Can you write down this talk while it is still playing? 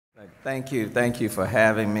Thank you for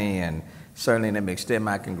having me, and certainly let me extend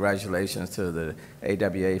my congratulations to the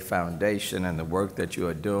AWA Foundation and the work that you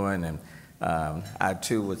are doing, and I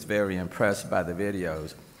too was very impressed by the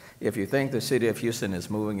videos. If you think the city of Houston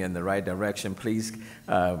is moving in the right direction, please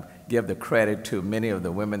give the credit to many of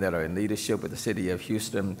the women that are in leadership with the city of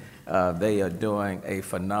Houston. They are doing a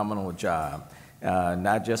phenomenal job,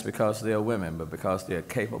 not just because they're women, but because they're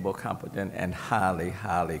capable, competent, and highly,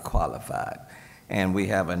 highly qualified. And we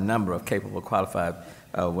have a number of capable, qualified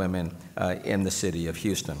women in the city of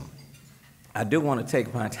Houston. I do want to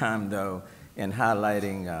take my time, though, in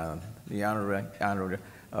highlighting the honorary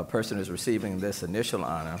person who's receiving this initial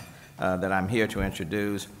honor that I'm here to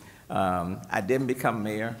introduce. I didn't become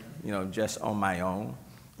mayor, just on my own.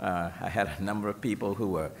 I had a number of people who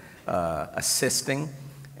were assisting,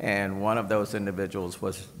 and one of those individuals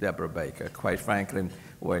was Debra Baker. Quite frankly,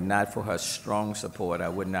 were it not for her strong support, I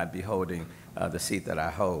would not be holding the seat that I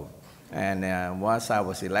hold. And once I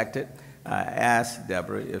was elected, I asked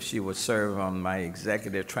Debra if she would serve on my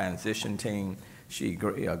executive transition team. She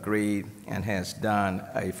agreed and has done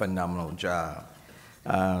a phenomenal job.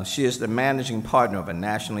 She is the managing partner of a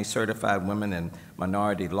nationally certified women and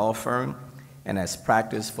minority law firm and has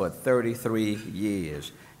practiced for 33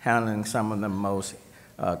 years, handling some of the most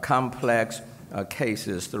complex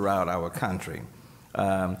cases throughout our country.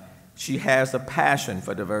 She has a passion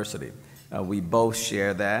for diversity. We both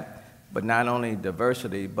share that, but not only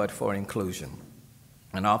diversity, but for inclusion.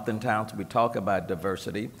 And oftentimes we talk about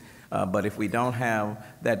diversity, but if we don't have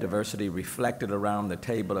that diversity reflected around the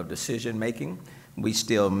table of decision making, we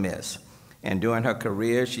still miss. And during her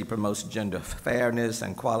career, she promotes gender fairness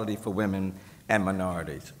and equality for women and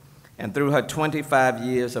minorities. And through her 25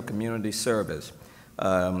 years of community service,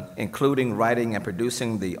 including writing and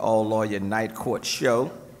producing the All Lawyer Night Court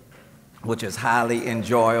show, which is highly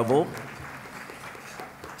enjoyable,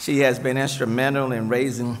 she has been instrumental in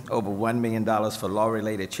raising over $1 million for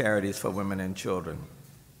law-related charities for women and children.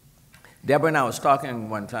 Debra and I was talking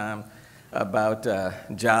one time about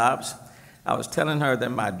jobs. I was telling her that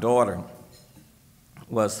my daughter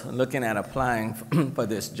was looking at applying for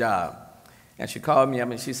this job. And she called me up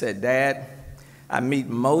and she said, "Dad, I meet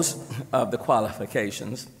most of the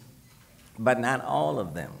qualifications, but not all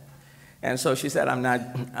of them." And so she said, I'm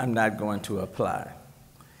not going to apply.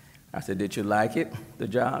 I said, "Did you like it, the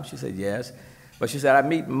job?" She said, "Yes." But she said, "I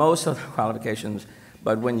meet most of the qualifications,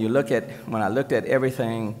 but when I looked at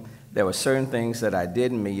everything, there were certain things that I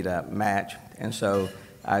didn't match, and so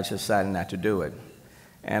I decided not to do it."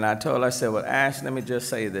 And I told her, I said, "Well, Ash, let me just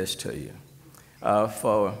say this to you.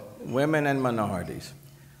 For women and minorities,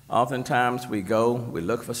 oftentimes we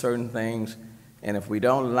look for certain things, and if we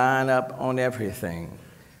don't line up on everything,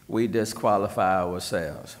 we disqualify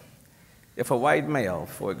ourselves. If a white male,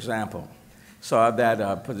 for example, saw that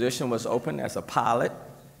a position was open as a pilot,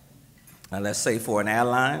 let's say for an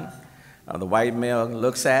airline, the white male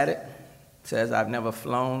looks at it, says, "I've never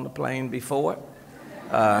flown a plane before,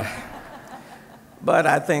 but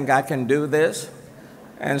I think I can do this."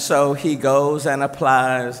 And so he goes and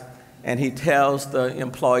applies, and he tells the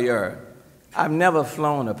employer, "I've never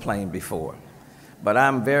flown a plane before, but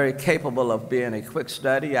I'm very capable of being a quick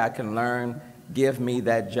study. I can learn. Give me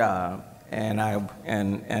that job, and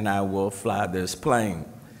I will fly this plane."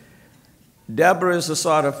 Debra is the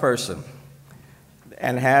sort of person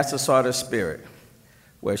and has the sort of spirit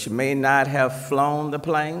where she may not have flown the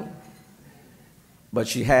plane, but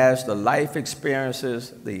she has the life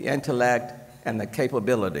experiences, the intellect, and the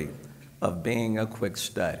capability of being a quick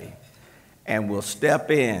study, and will step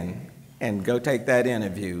in and go take that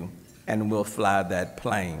interview and will fly that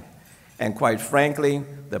plane. And quite frankly,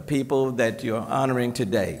 the people that you're honoring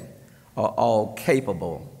today are all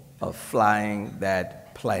capable of flying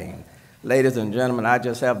that plane. Ladies and gentlemen, I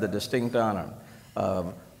just have the distinct honor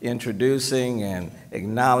of introducing and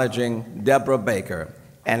acknowledging Debra Baker,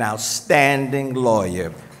 an outstanding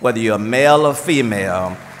lawyer. Whether you're male or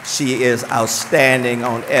female, she is outstanding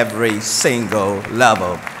on every single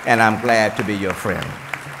level, and I'm glad to be your friend.